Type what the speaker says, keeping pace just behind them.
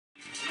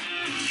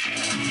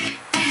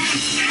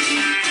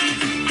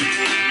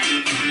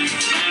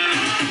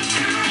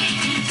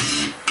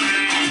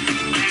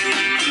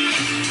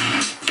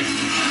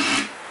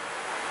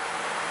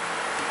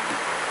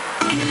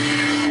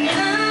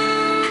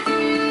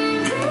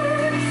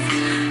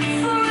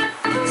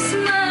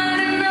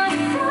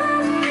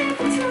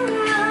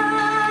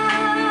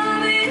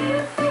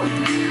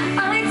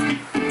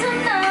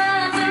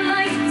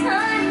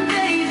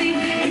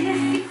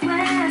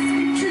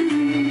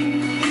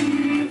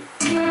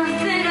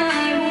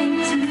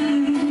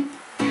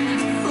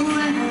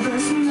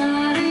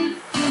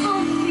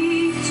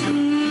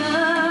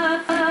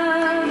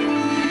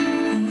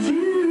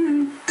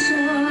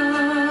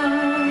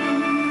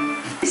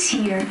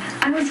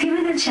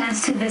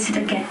Chance to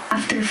visit again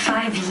after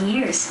 5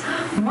 years.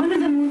 One of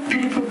the most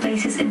beautiful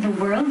places in the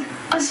world,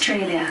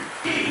 Australia.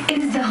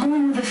 It is the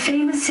home of the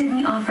famous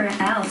Sydney Opera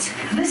House.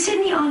 The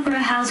Sydney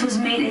Opera House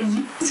was made a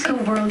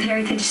UNESCO World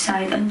Heritage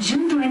Site on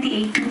June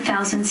 28,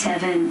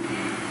 2007.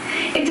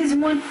 It is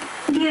one of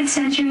the 20th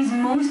century's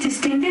most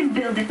distinctive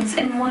buildings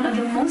and one of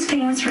the most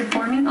famous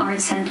performing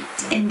arts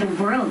centers in the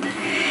world.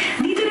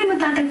 Dito rin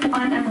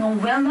matatagpuan ang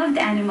mga well-loved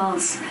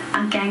animals,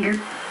 ang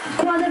kangaroo,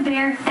 koala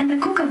bear, and the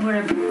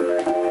kookaburra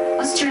bird.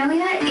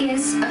 Australia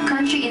is a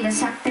country in the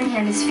southern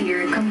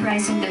hemisphere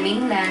comprising the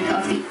mainland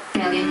of the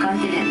Australian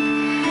continent,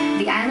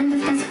 the island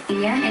of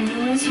Tasmania, and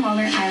numerous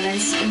smaller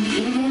islands in the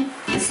Indian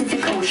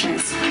Pacific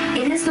Oceans.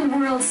 It is the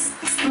world's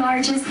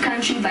largest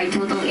country by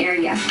total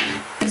area.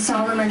 The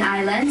Solomon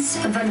Islands,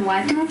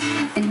 Vanuatu,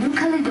 and New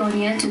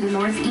Caledonia to the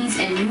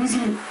northeast and New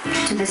Zealand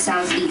to the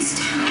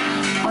southeast.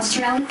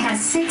 Australia has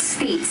 6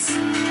 states: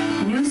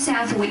 New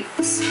South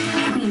Wales,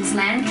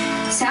 Queensland,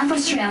 South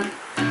Australia,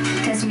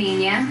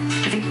 Tasmania,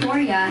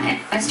 Victoria, and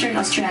Western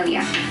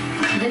Australia.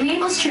 The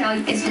name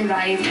Australia is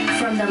derived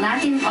from the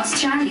Latin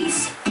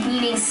Australis,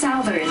 meaning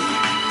southern.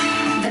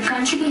 The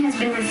country has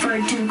been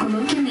referred to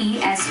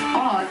colloquially as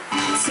Aus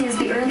since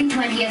the early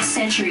 20th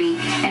century,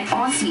 and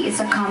Aussie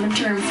is a common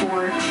term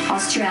for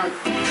Australia.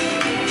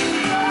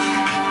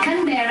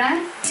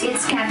 Canberra is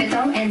its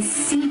capital, and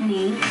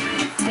Sydney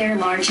is their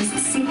largest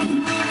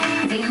city.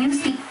 They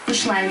use the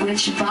English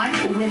language but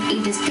with a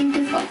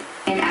distinctive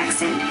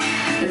accent.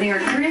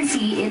 Their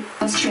currency is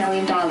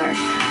Australian dollar.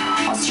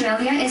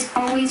 Australia is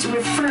always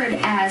referred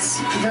as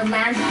the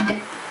land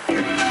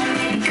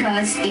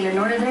because in a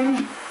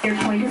northern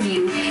point of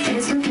view, it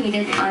is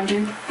located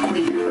under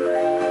equator.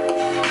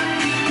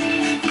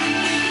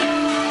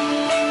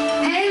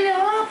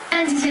 Hello!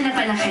 Andiyan na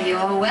pala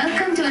kayo.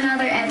 Welcome to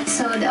another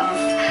episode of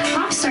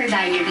Popstar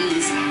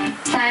Diaries.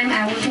 This time,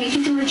 I will take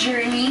you to a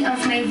journey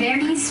of my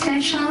very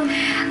special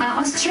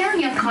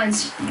Australia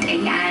concert.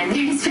 Ayan,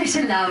 very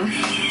special love.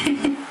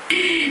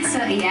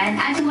 So, ayan.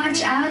 At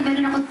watch out,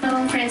 meron ako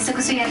dalawang friends na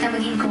gusto yata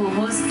maging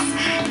co-host.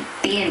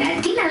 Ayan,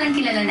 at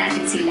kilala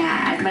natin sila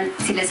at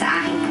sila sa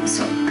aking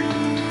puso.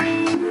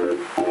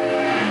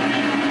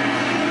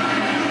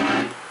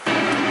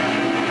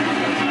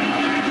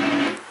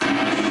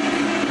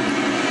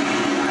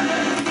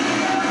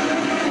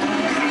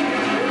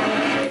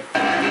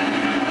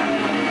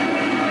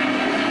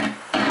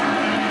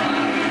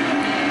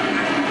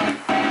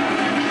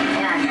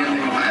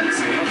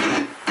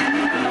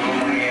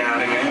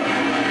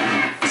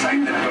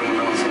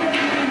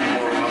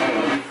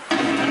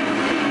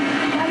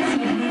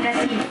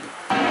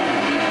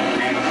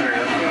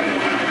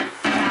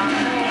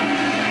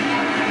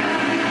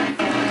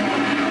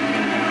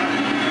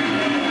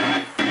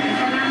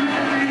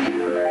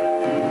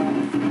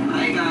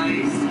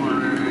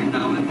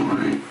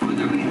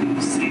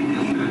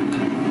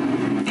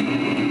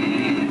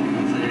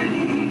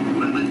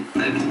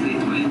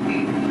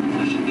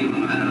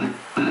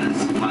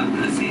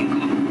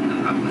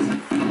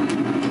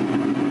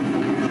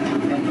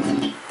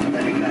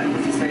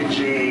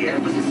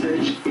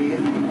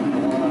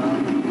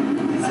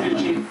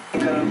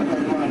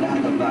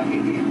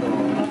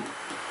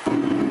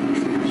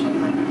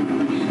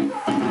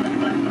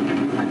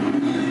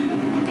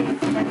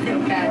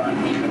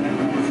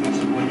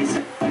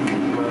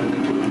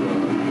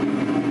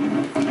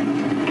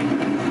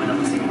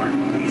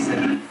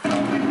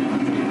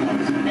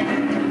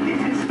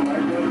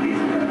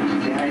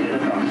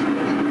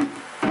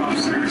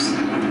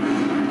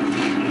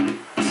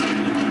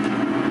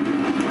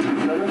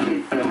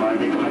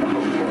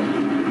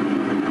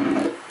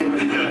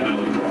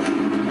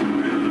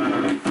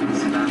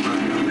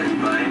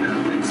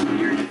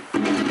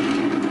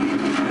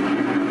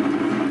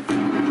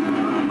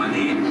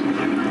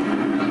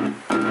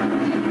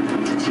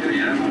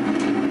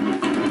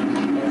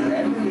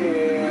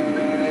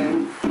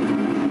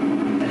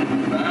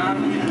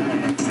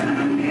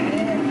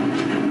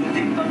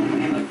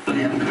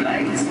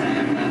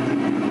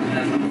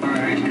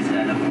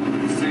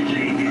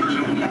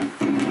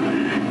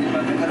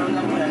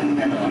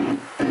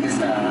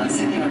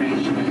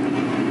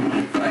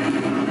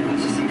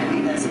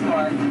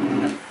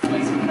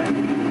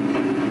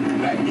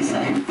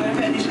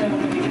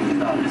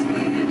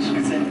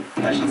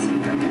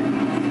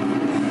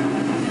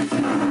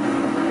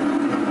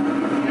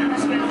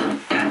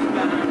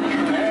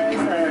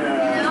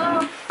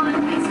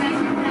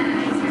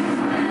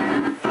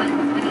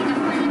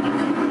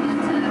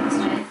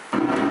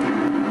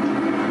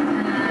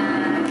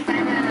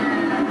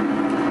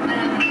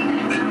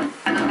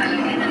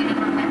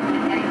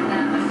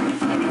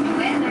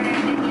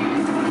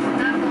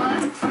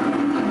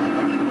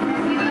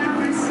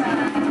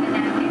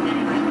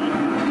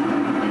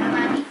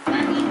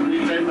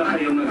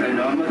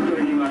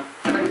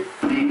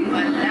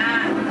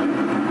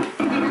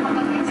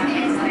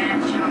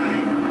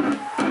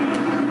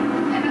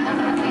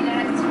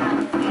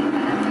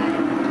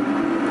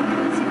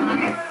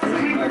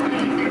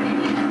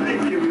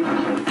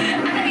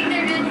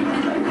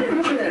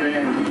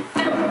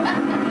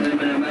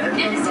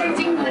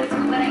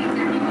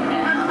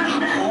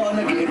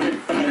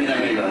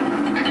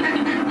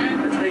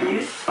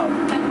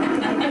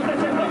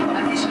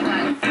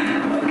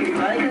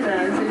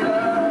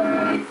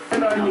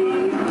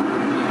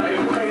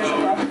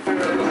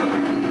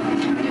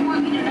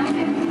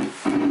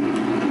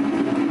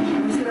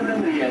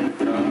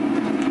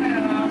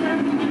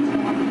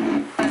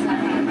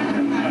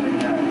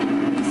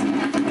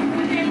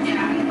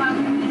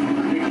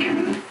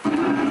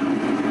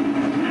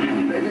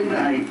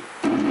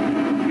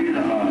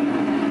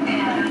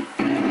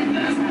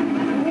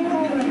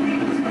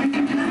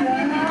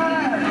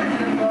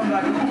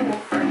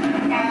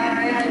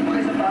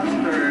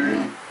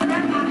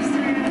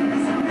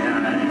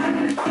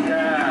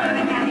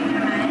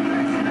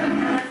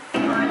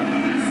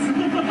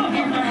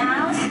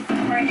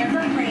 part of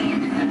the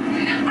plane.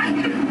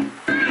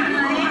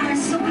 I was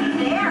so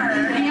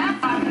there. Yeah.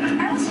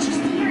 I was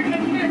just here,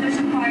 and here there's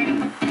a party.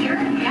 Here?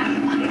 Yeah.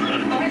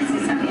 This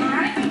is a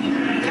bar.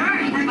 There are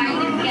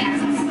invited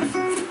guests.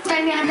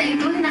 Time yata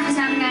ito na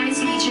nakasama namin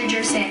si Teacher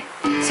Josette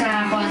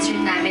sa concert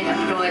namin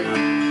abroad.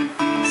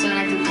 So,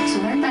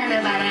 nagtutuksuhan tayo na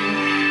parang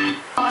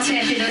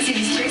swerte daw si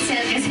Mr.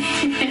 Cell kasi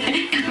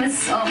mas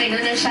okay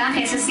doon na siya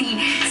kaysa si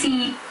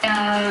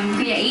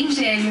Kuya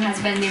Angel, yung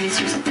husband ni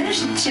Mr. Cell. Pero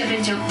syempre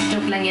joke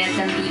lang yan,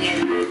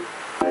 tambingin.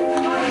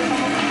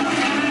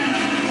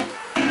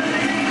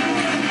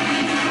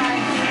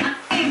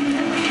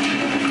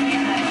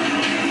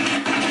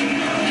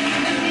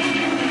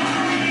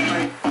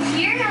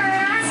 Here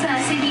na sa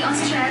Sydney,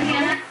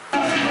 Australia.